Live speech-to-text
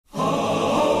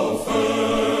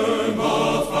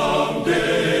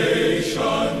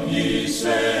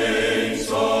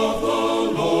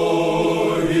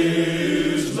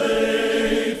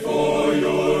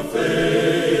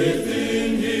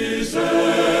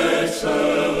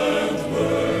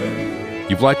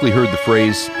You've likely heard the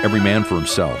phrase, every man for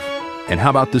himself. And how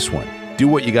about this one? Do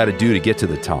what you got to do to get to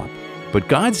the top. But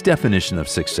God's definition of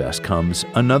success comes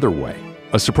another way,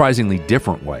 a surprisingly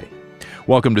different way.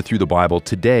 Welcome to Through the Bible.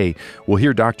 Today, we'll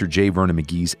hear Dr. J. Vernon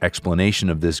McGee's explanation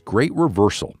of this great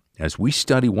reversal as we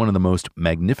study one of the most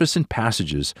magnificent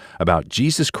passages about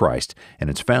Jesus Christ, and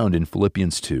it's found in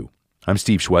Philippians 2. I'm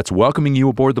Steve Schwetz, welcoming you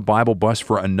aboard the Bible bus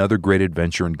for another great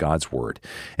adventure in God's Word.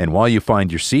 And while you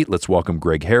find your seat, let's welcome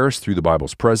Greg Harris, Through the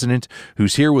Bible's president,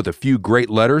 who's here with a few great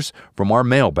letters from our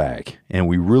mailbag. And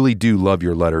we really do love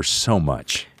your letters so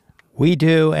much. We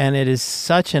do, and it is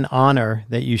such an honor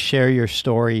that you share your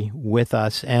story with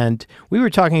us. And we were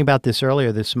talking about this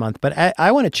earlier this month, but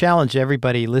I want to challenge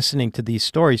everybody listening to these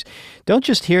stories. Don't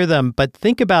just hear them, but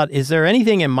think about, is there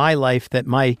anything in my life that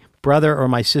my brother or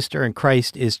my sister in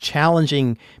Christ is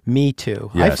challenging me to?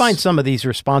 Yes. I find some of these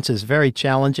responses very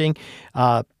challenging,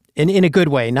 in a good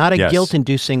way, not a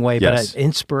guilt-inducing way, but an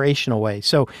inspirational way.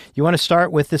 So you want to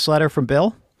start with this letter from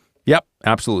Bill? Yep,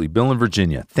 absolutely. Bill in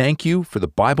Virginia, thank you for the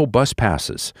Bible bus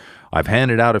passes. I've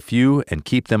handed out a few and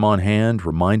keep them on hand,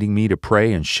 reminding me to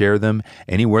pray and share them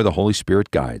anywhere the Holy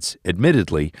Spirit guides.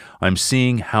 Admittedly, I'm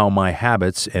seeing how my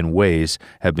habits and ways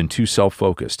have been too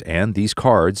self-focused, and these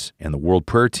cards and the World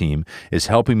Prayer Team is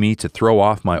helping me to throw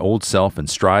off my old self and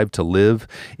strive to live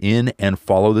in and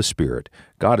follow the Spirit.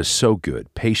 God is so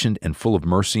good, patient, and full of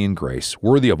mercy and grace,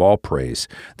 worthy of all praise.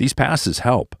 These passes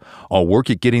help. I'll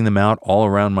work at getting them out all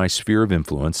around my sphere of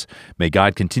influence. May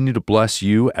God continue to bless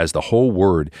you as the whole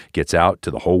Word gets out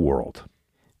to the whole world.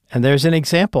 And there's an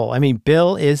example. I mean,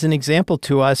 Bill is an example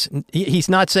to us. He's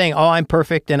not saying, oh, I'm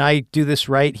perfect and I do this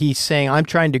right. He's saying, I'm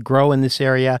trying to grow in this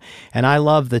area. And I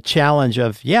love the challenge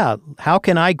of, how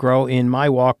can I grow in my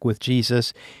walk with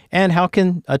Jesus? And how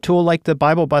can a tool like the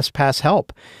Bible Bus Pass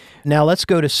help? Now let's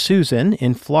go to Susan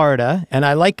in Florida, and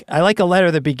I like a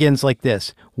letter that begins like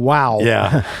this. Wow.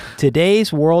 Yeah.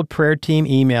 Today's World Prayer Team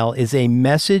email is a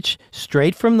message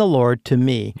straight from the Lord to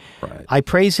me. Right. I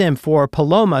praise Him for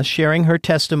Paloma sharing her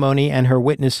testimony and her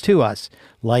witness to us.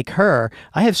 Like her,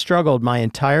 I have struggled my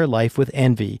entire life with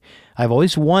envy. I've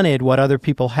always wanted what other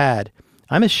people had.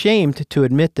 I'm ashamed to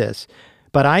admit this,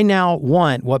 but I now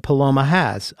want what Paloma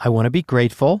has. I want to be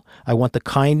grateful. I want the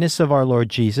kindness of our Lord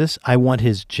Jesus. I want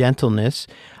His gentleness.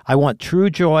 I want true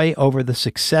joy over the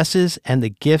successes and the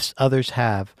gifts others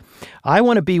have. I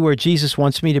want to be where Jesus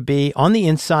wants me to be, on the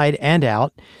inside and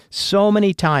out. So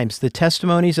many times, the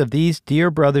testimonies of these dear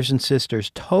brothers and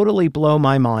sisters totally blow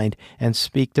my mind and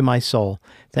speak to my soul.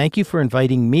 Thank you for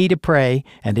inviting me to pray,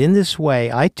 and in this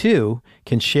way, I too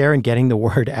can share in getting the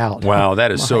word out. Wow,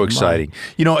 that is so exciting.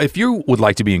 You know, if you would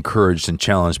like to be encouraged and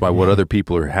challenged by what other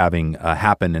people are having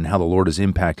happen and how the Lord is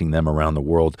impacting them around the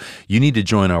world, you need to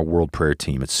join our World Prayer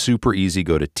Team. It's super easy.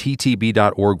 Go to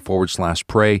ttb.org/pray.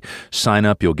 Sign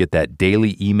up. You'll get that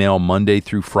daily email Monday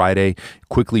through Friday.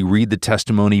 Quickly read the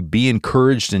testimony, be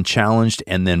encouraged and challenged,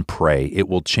 and then pray. It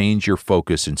will change your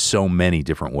focus in so many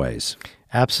different ways.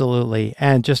 Absolutely.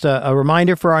 And just a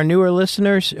reminder for our newer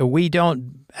listeners, we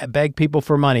don't beg people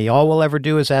for money. All we'll ever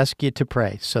do is ask you to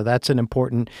pray. So that's an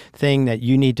important thing that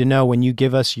you need to know when you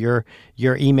give us your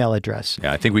email address.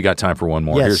 Yeah, I think we got time for one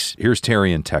more. Yes. Here's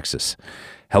Terry in Texas.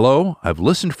 Hello, I've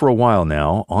listened for a while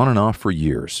now, on and off for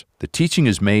years. The teaching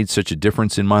has made such a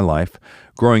difference in my life.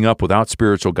 Growing up without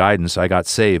spiritual guidance, I got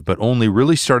saved, but only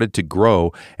really started to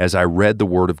grow as I read the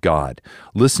Word of God.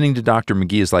 Listening to Dr.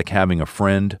 McGee is like having a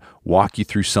friend walk you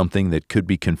through something that could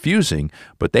be confusing,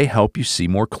 but they help you see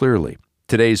more clearly.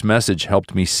 Today's message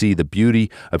helped me see the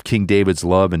beauty of King David's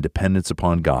love and dependence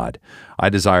upon God. I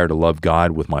desire to love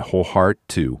God with my whole heart,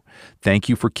 too. Thank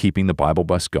you for keeping the Bible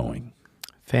bus going.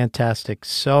 Fantastic.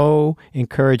 So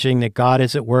encouraging that God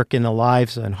is at work in the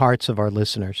lives and hearts of our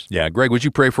listeners. Yeah, Greg, would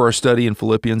you pray for our study in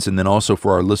Philippians and then also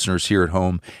for our listeners here at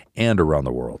home and around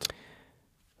the world?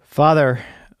 Father,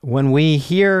 when we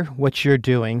hear what you're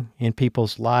doing in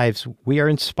people's lives, we are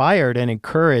inspired and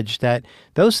encouraged that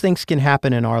those things can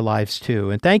happen in our lives too.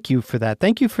 And thank you for that.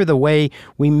 Thank you for the way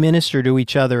we minister to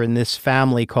each other in this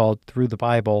family called Through the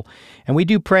Bible. And we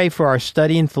do pray for our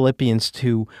study in Philippians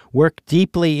to work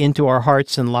deeply into our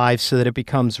hearts and lives so that it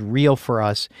becomes real for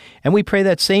us. And we pray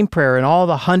that same prayer in all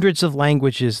the hundreds of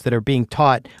languages that are being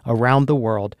taught around the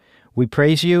world. We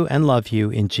praise you and love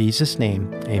you in Jesus'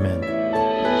 name. Amen.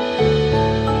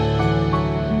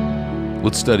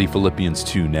 Let's study Philippians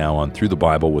 2 now on Through the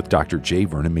Bible with Dr. J.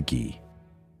 Vernon McGee.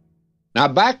 Now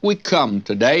back we come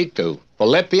today to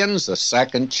Philippians, the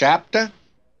 2nd chapter,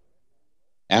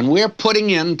 and we're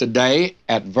putting in today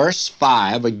at verse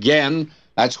 5. Again,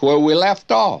 that's where we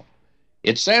left off.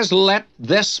 It says, let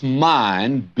this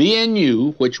mind be in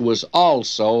you, which was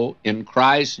also in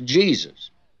Christ Jesus.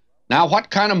 Now,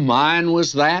 what kind of mind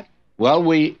was that? Well,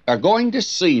 we are going to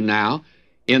see now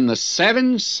in the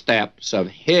 7 steps of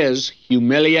his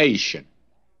humiliation.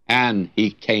 And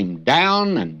he came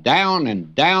down and down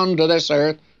and down to this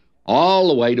earth, all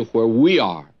the way to where we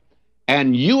are.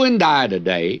 And you and I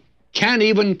today can't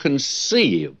even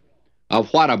conceive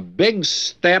of what a big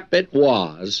step it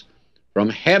was from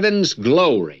heaven's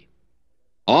glory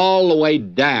all the way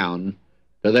down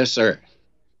to this earth.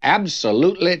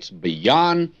 Absolutely, it's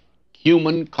beyond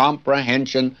human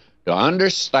comprehension to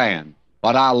understand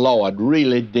what our Lord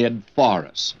really did for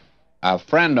us. A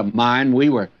friend of mine, we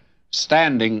were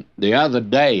standing the other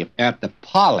day at the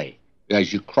Poly,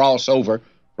 as you cross over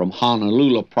from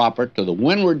Honolulu proper to the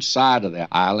windward side of the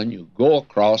island, you go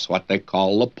across what they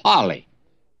call the Poly.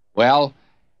 Well,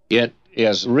 it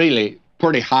is really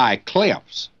pretty high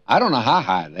cliffs. I don't know how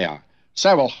high they are.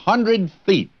 Several hundred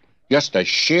feet, just a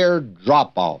sheer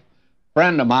drop-off. A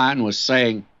friend of mine was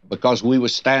saying, because we were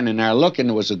standing there looking,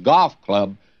 there was a golf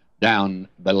club down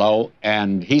below,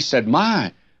 and he said,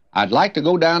 my, I'd like to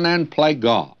go down there and play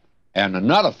golf. And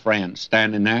another friend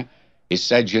standing there, he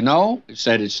said, you know, he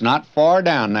said, it's not far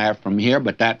down there from here,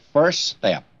 but that first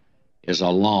step is a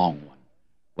long one.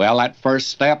 Well, that first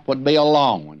step would be a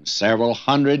long one, several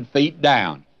hundred feet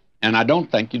down. And I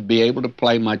don't think you'd be able to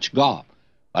play much golf.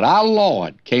 But our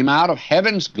Lord came out of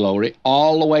heaven's glory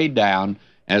all the way down,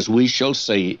 as we shall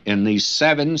see in these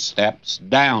 7 steps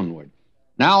downward.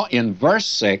 Now, in verse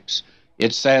 6,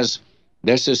 it says,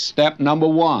 this is step number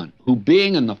 1, who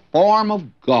being in the form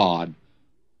of God,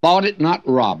 thought it not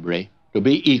robbery to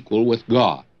be equal with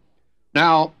God.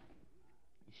 Now,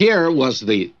 here was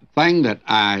the thing that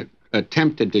I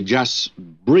attempted to just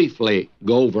briefly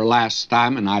go over last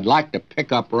time, and I'd like to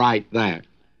pick up right there.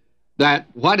 That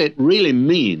what it really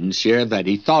means here, that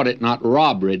he thought it not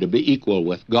robbery to be equal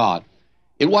with God,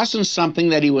 it wasn't something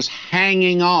that he was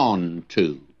hanging on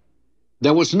to.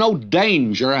 There was no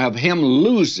danger of him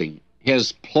losing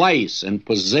his place and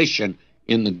position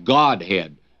in the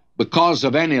Godhead because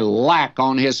of any lack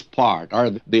on his part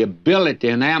or the ability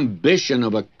and ambition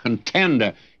of a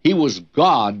contender. He was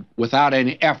God without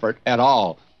any effort at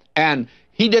all. And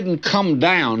he didn't come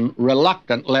down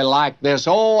reluctantly like this.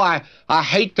 Oh, I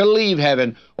hate to leave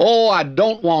heaven. Oh, I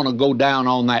don't want to go down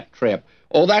on that trip.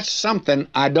 Oh, that's something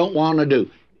I don't want to do.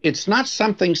 It's not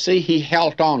something, see, he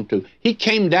held on to. He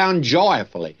came down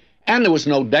joyfully. And there was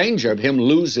no danger of him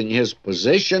losing his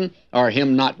position or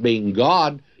him not being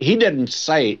God. He didn't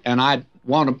say, and I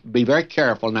want to be very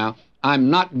careful now, I'm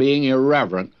not being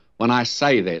irreverent when I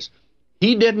say this.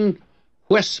 He didn't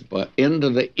whisper into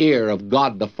the ear of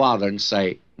God the Father and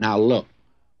say, now look,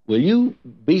 will you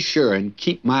be sure and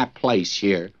keep my place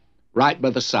here right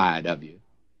by the side of you?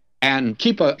 And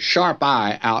keep a sharp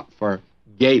eye out for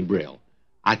Gabriel.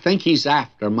 I think he's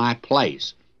after my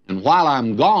place. And while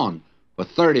I'm gone for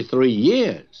 33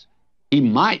 years, he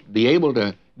might be able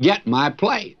to get my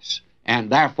place. And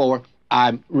therefore,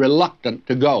 I'm reluctant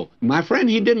to go. My friend,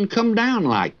 he didn't come down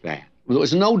like that. There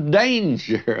was no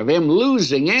danger of him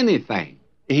losing anything.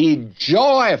 He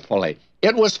joyfully,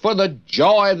 it was for the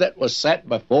joy that was set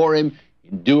before him,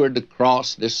 endured the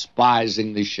cross,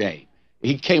 despising the shame.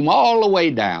 He came all the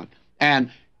way down,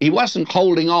 and he wasn't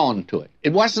holding on to it.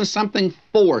 It wasn't something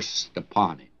forced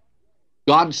upon him.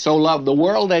 God so loved the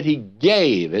world that he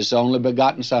gave his only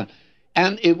begotten Son.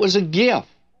 And it was a gift.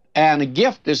 And a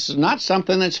gift is not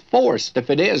something that's forced. If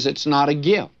it is, it's not a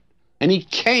gift. And he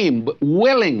came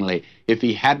willingly. If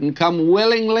he hadn't come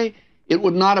willingly, it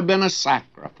would not have been a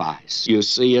sacrifice. You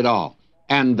see it all.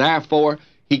 And therefore,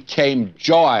 he came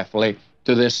joyfully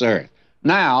to this earth.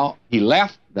 Now, he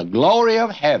left the glory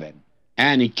of heaven,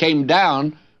 and he came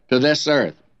down to this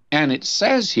earth. And it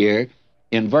says here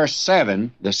in verse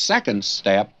 7, the second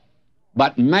step,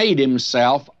 but made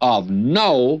himself of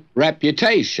no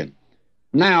reputation.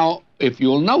 Now, if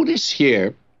you'll notice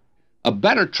here, a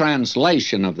better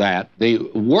translation of that, the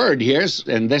word here,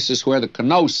 and this is where the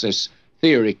kenosis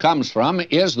theory comes from,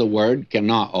 is the word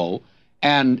kenao,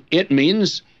 and it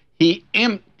means he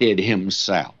emptied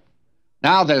himself.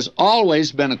 Now, there's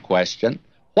always been a question,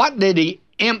 what did he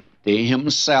empty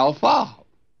himself of?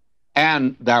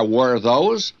 And there were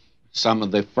those, some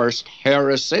of the first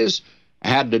heresies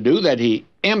had to do that he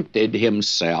emptied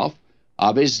himself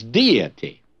of his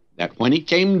deity, that when he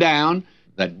came down,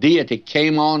 the deity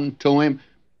came on to him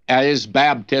at his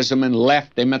baptism and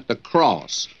left him at the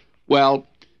cross. Well,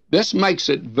 this makes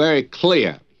it very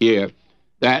clear here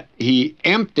that he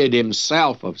emptied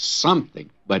himself of something,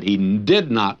 but he did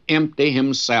not empty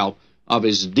himself of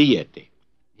his deity.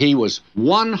 He was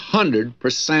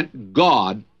 100%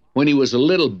 God when he was a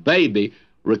little baby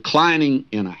reclining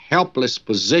in a helpless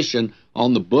position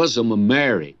on the bosom of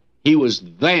Mary. He was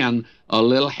then a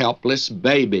little helpless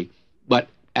baby. But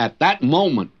at that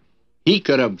moment, he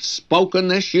could have spoken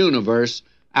this universe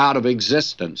out of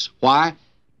existence. Why?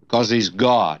 Because he's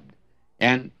God.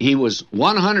 And he was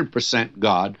 100%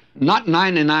 God, not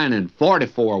 99 and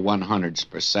 44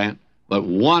 100%, but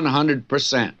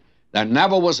 100%. There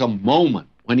never was a moment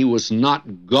when he was not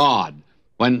God,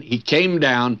 when he came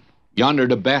down yonder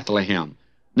to Bethlehem.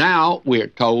 Now, we're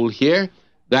told here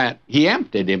that he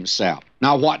emptied himself.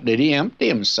 Now, what did he empty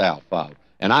himself of?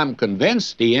 And I'm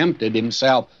convinced he emptied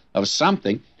himself of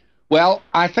something. Well,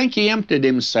 I think he emptied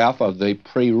himself of the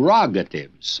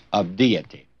prerogatives of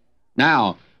deity.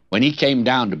 Now, when he came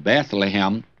down to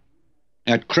Bethlehem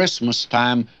at Christmas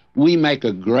time, we make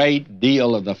a great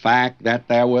deal of the fact that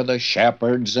there were the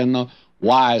shepherds and the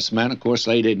wise men. Of course,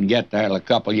 they didn't get there a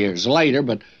couple years later,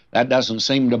 but that doesn't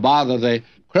seem to bother the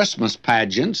Christmas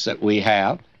pageants that we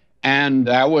have. And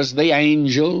there was the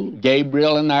angel,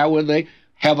 Gabriel, and there were the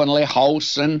heavenly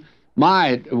hosts, and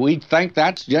we think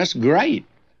that's just great.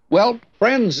 Well,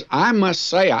 friends, I must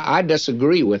say I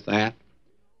disagree with that.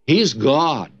 He's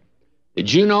God.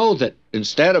 Did you know that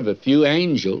instead of a few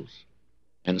angels,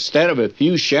 instead of a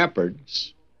few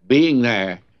shepherds being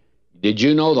there, did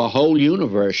you know the whole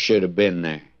universe should have been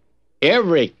there?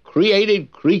 Every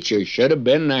created creature should have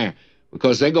been there,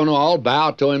 because they're going to all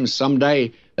bow to him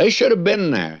someday. They should have been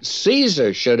there.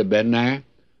 Caesar should have been there.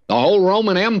 The whole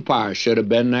Roman Empire should have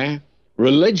been there.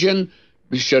 Religion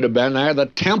should have been there. The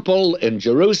temple in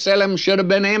Jerusalem should have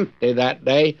been empty that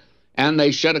day, and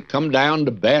they should have come down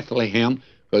to Bethlehem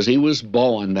because he was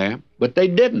born there. But they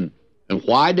didn't. And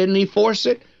why didn't he force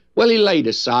it? Well, he laid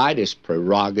aside his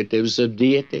prerogatives of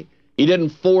deity. He didn't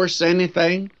force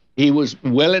anything. He was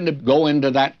willing to go into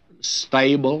that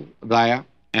stable there,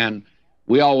 and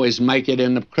we always make it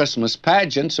in the Christmas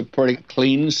pageants a pretty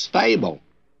clean stable.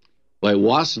 Well, it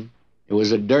wasn't. It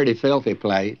was a dirty, filthy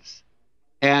place.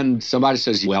 And somebody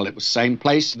says, well, it was the same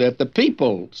place that the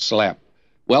people slept.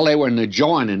 Well, they were in the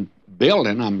adjoining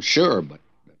building, I'm sure, but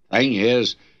the thing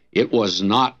is, it was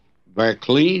not very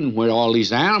clean where all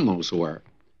these animals were.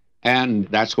 And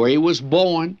that's where he was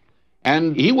born.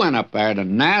 And he went up there to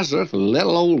Nazareth, a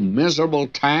little old miserable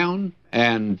town,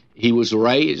 and he was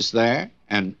raised there,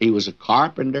 and he was a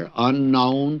carpenter,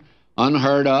 unknown,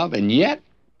 unheard of, and yet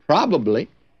probably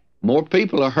more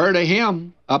people have heard of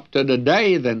him up to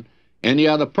today than any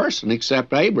other person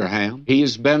except Abraham.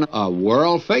 He's been a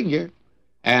world figure,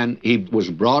 and he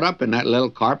was brought up in that little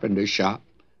carpenter shop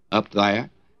up there,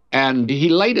 and he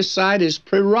laid aside his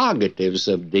prerogatives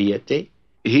of deity.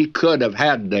 He could have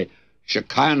had the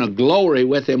Shekinah glory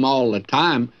with him all the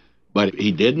time, but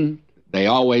he didn't. They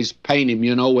always paint him,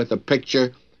 with a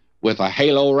picture with a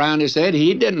halo around his head.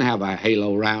 He didn't have a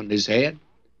halo around his head.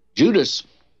 Judas,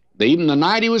 even the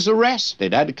night he was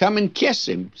arrested, had to come and kiss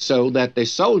him so that the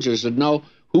soldiers would know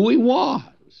who he was.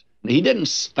 He didn't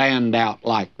stand out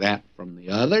like that from the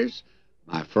others,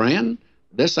 my friend.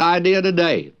 This idea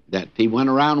today that he went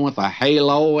around with a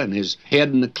halo and his head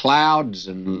in the clouds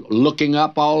and looking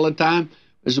up all the time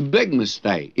was a big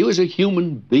mistake. He was a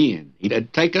human being. He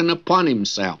had taken upon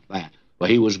himself that. But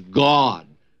he was God,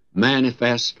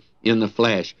 manifest in the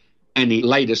flesh, and he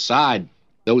laid aside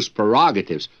those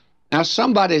prerogatives. Now,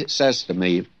 somebody says to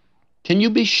me, can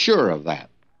you be sure of that?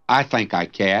 I think I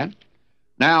can.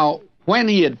 Now, when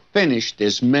he had finished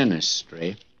his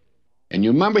ministry, and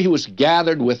you remember he was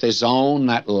gathered with his own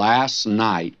that last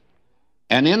night,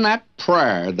 and in that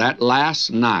prayer that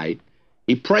last night,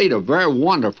 he prayed a very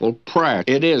wonderful prayer.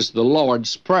 It is the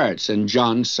Lord's Prayer. It's in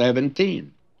John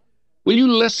 17. Will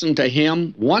you listen to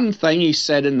him? One thing he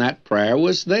said in that prayer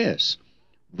was this,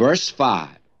 verse 5,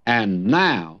 and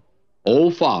now, O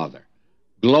Father,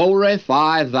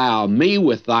 glorify thou me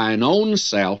with thine own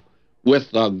self,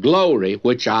 with the glory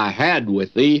which I had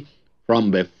with thee from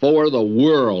before the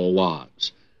world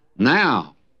was.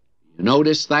 Now, you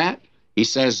notice that? He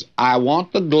says, I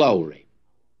want the glory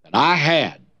that I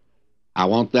had. I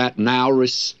want that now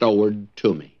restored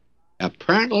to me.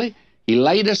 Apparently, he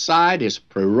laid aside his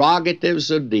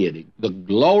prerogatives of deity, the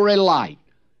glory light,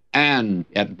 and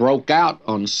it broke out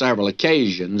on several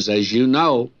occasions, as you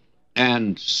know,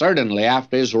 and certainly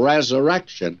after his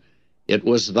resurrection, it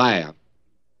was there.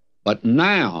 But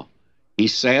now, he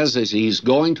says, as he's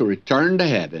going to return to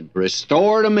heaven,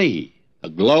 restore to me the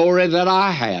glory that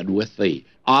I had with thee.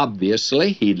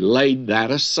 Obviously, he laid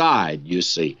that aside, you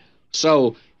see.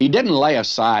 So, he didn't lay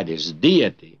aside his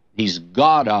deity. He's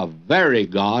God, a very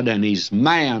God, and he's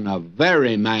man, a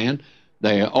very man.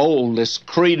 The oldest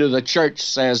creed of the church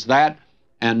says that,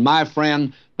 and my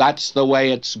friend, that's the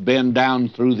way it's been down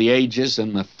through the ages,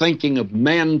 and the thinking of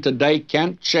men today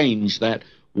can't change that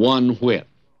one whit.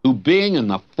 Who being in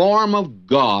the form of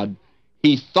God,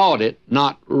 he thought it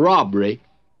not robbery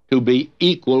to be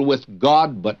equal with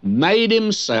God, but made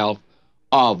himself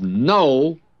of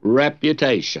no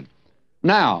reputation.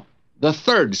 Now, the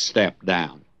third step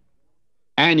down.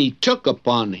 And he took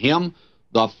upon him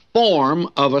the form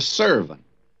of a servant.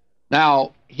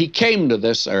 Now, he came to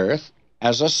this earth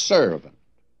as a servant.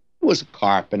 He was a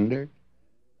carpenter.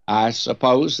 I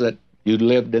suppose that if you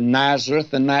lived in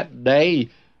Nazareth in that day,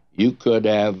 you could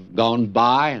have gone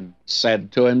by and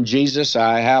said to him, Jesus,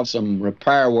 I have some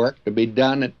repair work to be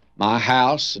done at my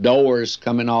house. Doors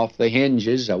coming off the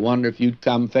hinges. I wonder if you'd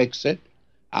come fix it.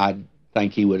 I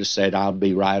think he would have said, I'll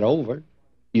be right over.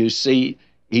 You see,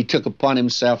 he took upon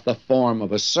himself the form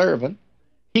of a servant.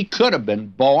 He could have been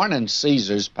born in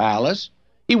Caesar's palace.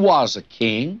 He was a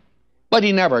king, but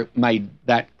he never made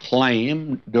that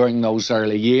claim during those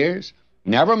early years.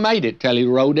 He never made it till he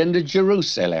rode into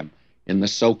Jerusalem in the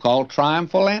so-called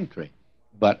triumphal entry.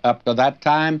 But up to that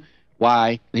time,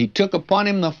 why, he took upon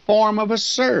him the form of a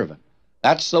servant.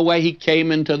 That's the way he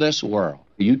came into this world.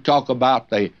 You talk about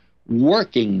the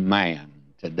working man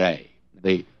today,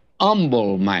 the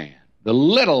humble man, the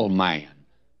little man.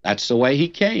 That's the way he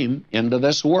came into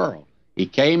this world. He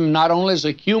came not only as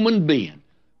a human being,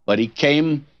 but he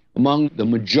came among the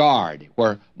majority,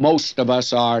 where most of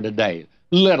us are today,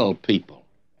 little people.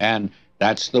 And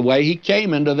that's the way he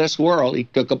came into this world. He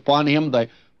took upon him the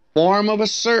form of a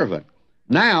servant.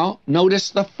 Now, notice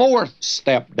the fourth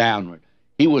step downward.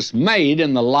 He was made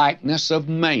in the likeness of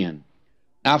man.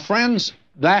 Now, friends,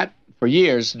 that for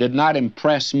years did not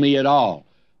impress me at all,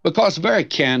 because very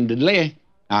candidly,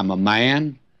 I'm a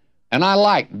man, and I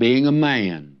like being a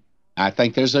man. I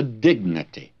think there's a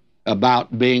dignity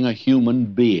about being a human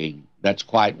being that's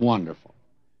quite wonderful.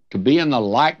 To be in the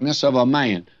likeness of a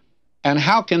man. And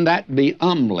how can that be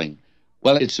humbling?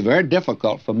 Well, it's very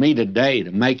difficult for me today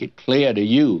to make it clear to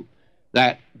you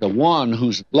that the one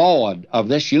who's Lord of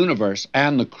this universe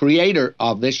and the creator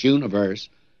of this universe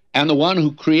and the one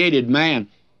who created man,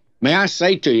 may I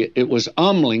say to you, it was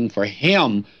humbling for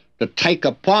him to take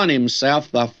upon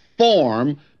himself the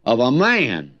form of a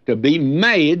man, to be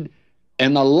made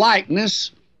in the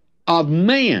likeness of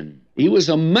men. He was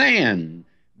a man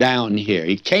down here.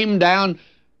 He came down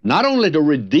not only to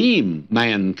redeem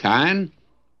mankind,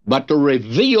 but to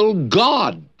reveal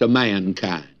God to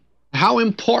mankind. How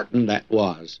important that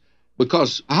was.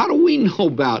 Because how do we know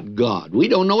about God? We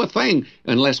don't know a thing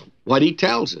unless what he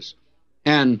tells us.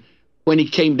 And when he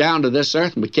came down to this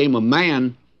earth and became a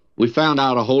man, we found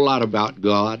out a whole lot about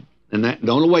God. And that,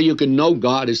 the only way you can know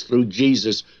God is through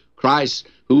Jesus Christ,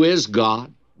 who is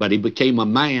God. But he became a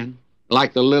man,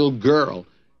 like the little girl.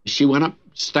 She went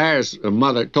upstairs. Her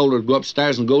mother told her to go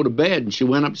upstairs and go to bed. And she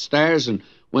went upstairs and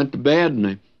went to bed, and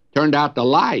they turned out the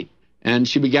light. And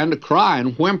she began to cry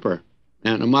and whimper.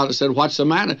 And her mother said, "What's the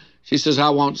matter?" She says, "I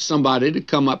want somebody to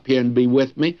come up here and be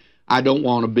with me. I don't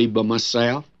want to be by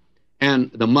myself."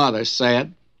 And the mother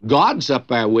said, "God's up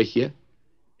there with you."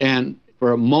 And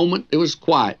for a moment, it was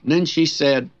quiet. And then she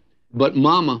said, "But,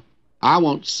 Mama, I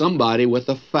want somebody with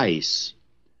a face."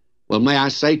 Well, may I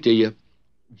say to you,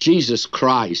 Jesus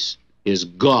Christ is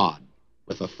God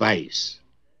with a face.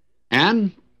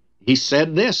 And he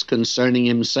said this concerning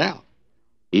himself.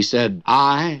 He said,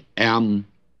 "I am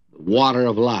the water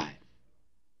of life.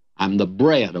 I'm the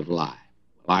bread of life."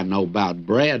 Well, I know about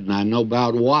bread, and I know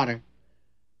about water,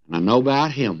 and I know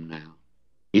about him now.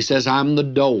 He says, "I'm the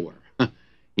door."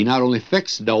 He not only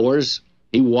fixed doors,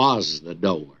 he was the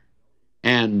door.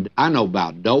 And I know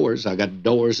about doors. I got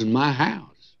doors in my house.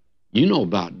 You know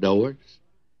about doors.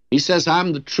 He says,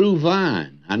 "I'm the true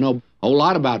vine." I know a whole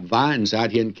lot about vines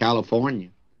out here in California.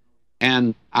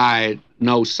 And I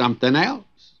know something else.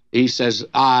 He says,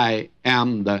 "I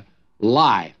am the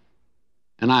life,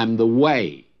 and I'm the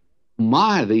way."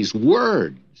 My, these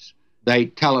words, they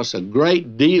tell us a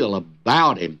great deal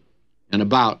about him and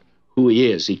about who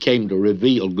he is. He came to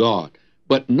reveal God.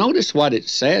 But notice what it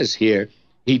says here.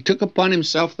 He took upon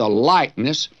himself the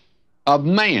likeness of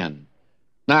man.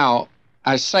 Now,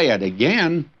 I say it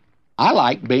again, I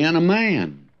like being a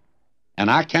man. And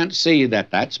I can't see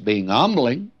that that's being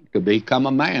humbling to become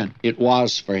a man. It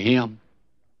was for him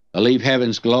to leave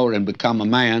heaven's glory and become a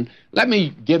man. Let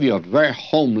me give you a very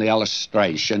homely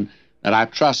illustration that I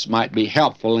trust might be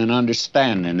helpful in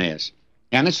understanding this.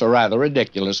 And it's a rather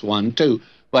ridiculous one, too,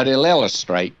 but it'll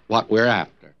illustrate what we're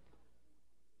after.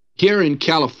 Here in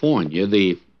California,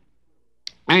 the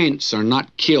ants are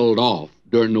not killed off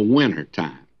during the winter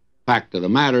time. In Fact of the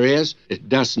matter is, it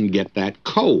doesn't get that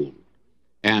cold.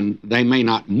 And they may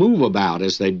not move about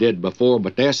as they did before,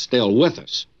 but they're still with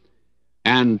us.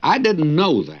 And I didn't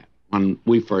know that when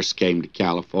we first came to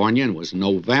California, and it was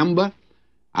November.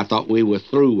 I thought we were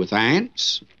through with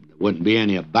ants. There wouldn't be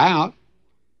any about.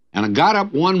 And I got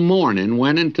up one morning,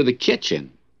 went into the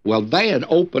kitchen. Well, they had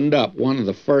opened up one of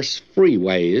the first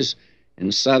freeways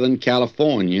in Southern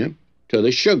California to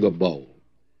the Sugar Bowl.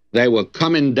 They were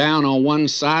coming down on one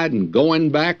side and going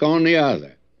back on the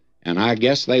other. And I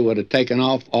guess they would have taken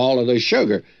off all of the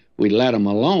sugar. We let them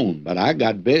alone. But I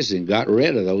got busy and got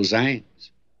rid of those ants.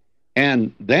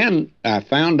 And then I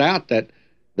found out that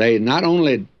they not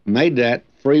only made that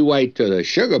freeway to the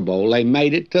Sugar Bowl, they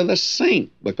made it to the sink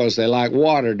because they like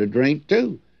water to drink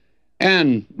too.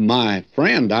 And my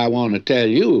friend, I want to tell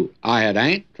you, I had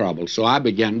ant trouble, so I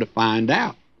began to find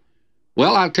out.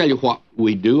 Well, I'll tell you what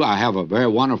we do. I have a very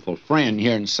wonderful friend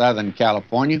here in Southern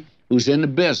California who's in the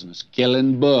business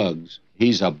killing bugs.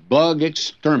 He's a bug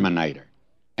exterminator.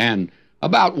 And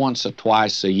about once or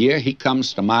twice a year, he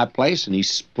comes to my place and he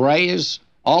sprays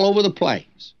all over the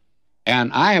place.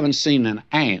 And I haven't seen an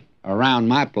ant around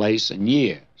my place in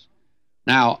years.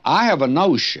 Now, I have a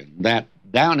notion that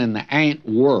down in the ant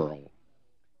world,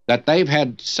 that they've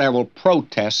had several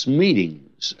protest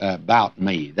meetings about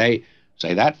me. They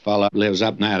say, that fella lives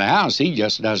up in that house. He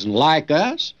just doesn't like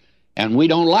us, and we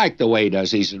don't like the way he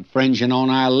does. He's infringing on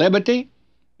our liberty.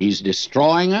 He's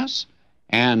destroying us,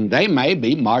 and they may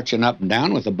be marching up and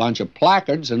down with a bunch of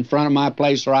placards in front of my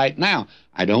place right now.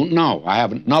 I don't know. I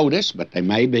haven't noticed, but they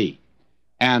may be.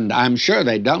 And I'm sure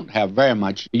they don't have very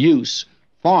much use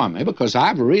for me because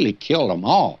I've really killed them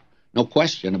all. No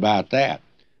question about that.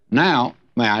 Now,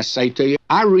 may I say to you,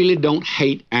 I really don't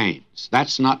hate ants.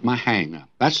 That's not my hang-up.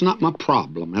 That's not my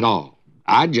problem at all.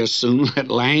 I just soon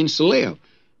let ants live.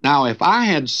 Now, if I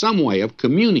had some way of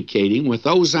communicating with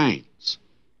those ants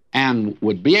and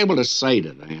would be able to say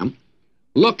to them,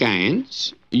 look,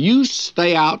 ants, you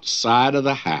stay outside of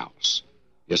the house.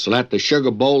 Just let the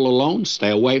sugar bowl alone, stay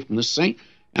away from the sink,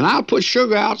 and I'll put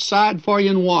sugar outside for you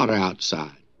and water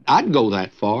outside. I'd go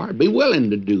that far. I'd be willing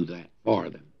to do that for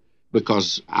them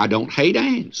because I don't hate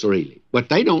ants, really. But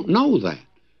they don't know that.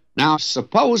 Now,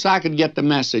 suppose I could get the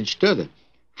message to them.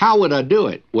 How would I do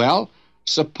it? Well,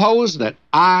 suppose that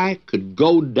I could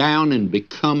go down and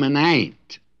become an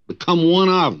ant, become one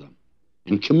of them,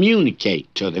 and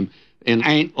communicate to them in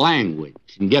ant language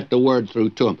and get the word through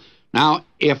to them. Now,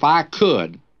 if I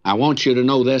could, I want you to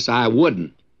know this, I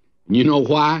wouldn't. And you know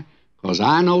why? Because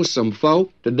I know some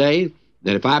folk today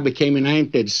that if I became an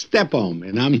ant, they'd step on me,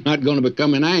 and I'm not going to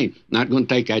become an ant, not going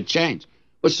to take that chance.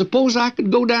 But suppose I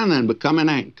could go down there and become an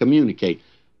ant, communicate.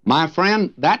 My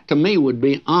friend, that to me would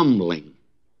be humbling.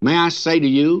 May I say to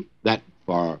you that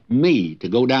for me to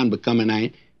go down and become an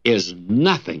ant is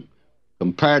nothing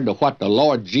compared to what the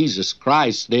Lord Jesus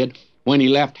Christ did when he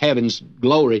left heaven's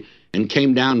glory and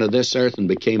came down to this earth and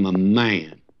became a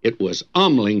man. It was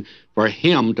humbling for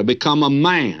him to become a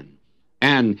man.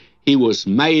 And he was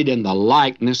made in the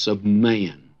likeness of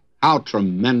man. How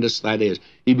tremendous that is.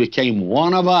 He became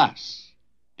one of us,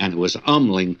 and it was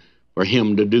humbling for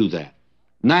him to do that.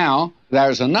 Now,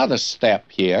 there's another step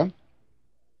here,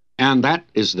 and that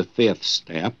is the fifth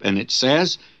step, and it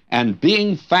says, and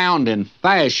being found in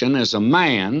fashion as a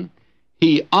man,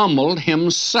 he humbled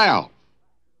himself.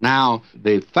 Now,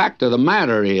 the fact of the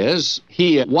matter is,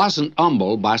 he wasn't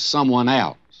humbled by someone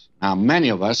else. Now, many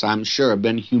of us, I'm sure, have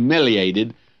been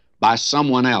humiliated by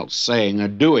someone else saying or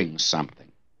doing something.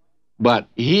 But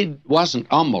he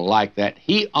wasn't humble like that.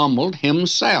 He humbled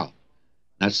himself.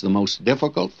 That's the most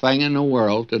difficult thing in the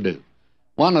world to do.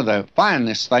 One of the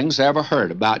finest things I ever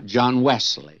heard about John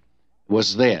Wesley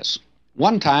was this.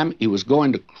 One time he was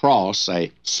going to cross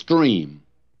a stream,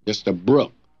 just a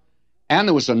brook, and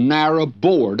there was a narrow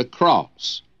board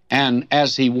across. And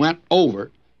as he went over,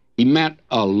 he met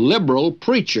a liberal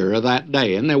preacher of that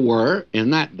day, and there were in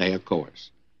that day, of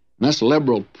course. And this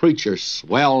liberal preacher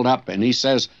swelled up, and he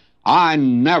says, I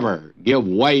never give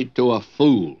way to a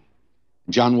fool.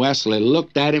 John Wesley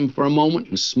looked at him for a moment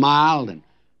and smiled and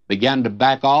began to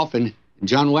back off, and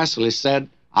John Wesley said,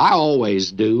 I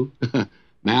always do.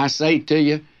 May I say to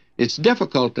you, it's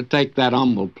difficult to take that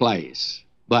humble place,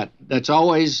 but that's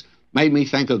always made me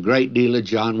think a great deal of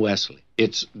John Wesley.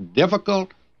 It's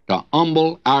difficult to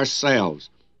humble ourselves.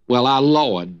 Well, our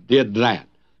Lord did that,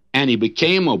 and he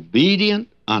became obedient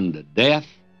unto death,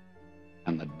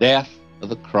 and the death of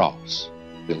the cross.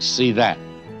 We'll see that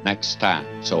next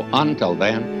time. So until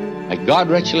then, may God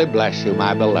richly bless you,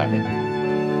 my beloved.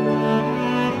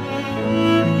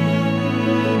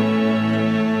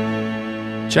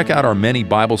 Check out our many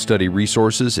Bible study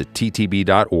resources at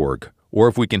ttb.org. Or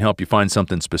if we can help you find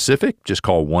something specific, just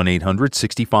call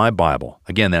 1-800-65-BIBLE.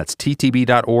 Again, that's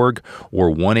ttb.org or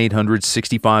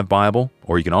 1-800-65-BIBLE.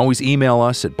 Or you can always email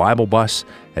us at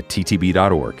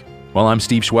biblebus@ttb.org. Well, I'm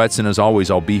Steve Schwetz, and as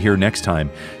always, I'll be here next time,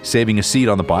 saving a seat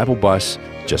on the Bible bus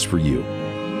just for you.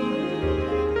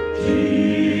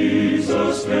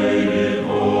 Jesus paid it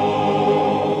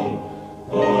all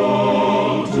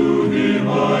to Him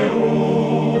I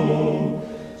owe.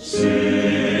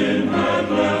 Sin had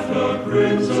left a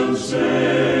crimson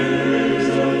stain,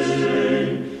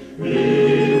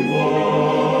 He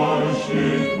washed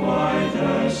it white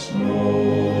as snow.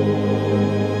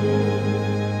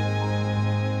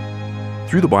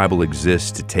 Through the Bible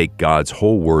exists to take God's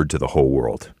whole word to the whole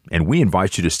world, and we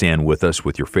invite you to stand with us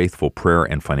with your faithful prayer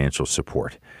and financial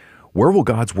support. Where will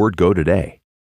God's word go today?